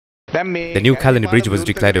The new Kelani Bridge was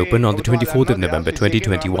declared open on the 24th of November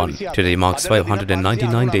 2021. Today marks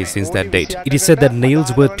 599 days since that date. It is said that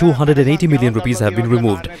nails worth 280 million rupees have been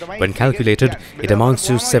removed. When calculated, it amounts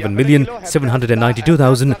to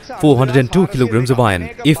 7,792,402 kilograms of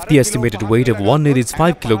iron. If the estimated weight of one nail is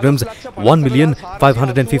 5 kilograms,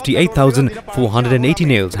 1,558,480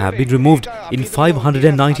 nails have been removed in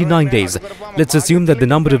 599 days. Let's assume that the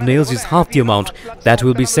number of nails is half the amount. That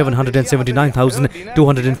will be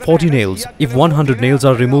 779,240 nails. If 100 nails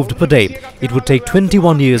are removed per day, it would take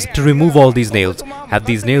 21 years to remove all these nails. Have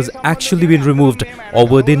these nails actually been removed, or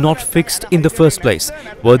were they not fixed in the first place?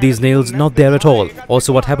 Were these nails not there at all?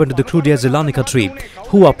 Also, what happened to the Lanka tree?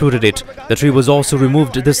 Who uprooted it? The tree was also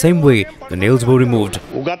removed the same way the nails were removed.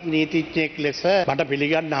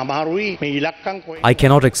 I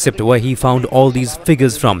cannot accept where he found all these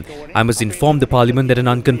figures from. I must inform the parliament that an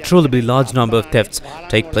uncontrollably large number of thefts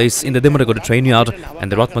take place in the Dimaragoda train yard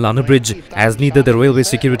and the Kelani Bridge, as neither the railway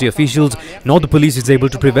security officials nor the police is able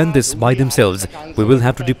to prevent this by themselves. We will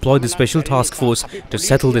have to deploy the special task force to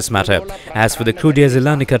settle this matter. As for the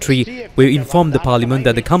Lanka tree, we informed the parliament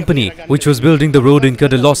that the company which was building the road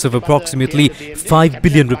incurred a loss of approximately 5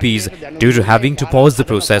 billion rupees due to having to pause the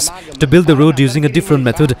process. To build the road using a different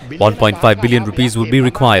method, 1.5 billion rupees would be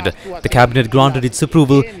required. The cabinet granted its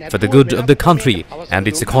approval for the good of the country and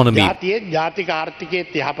its economy.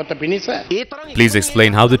 Please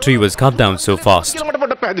explain how the tree was cut down so fast.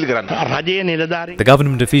 The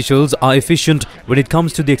government officials are efficient when it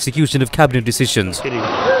comes to the execution of cabinet decisions.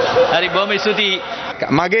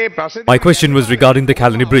 My question was regarding the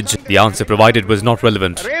Kelani Bridge. The answer provided was not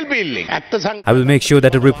relevant. I will make sure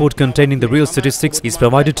that a report containing the real statistics is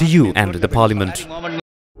provided to you and the parliament.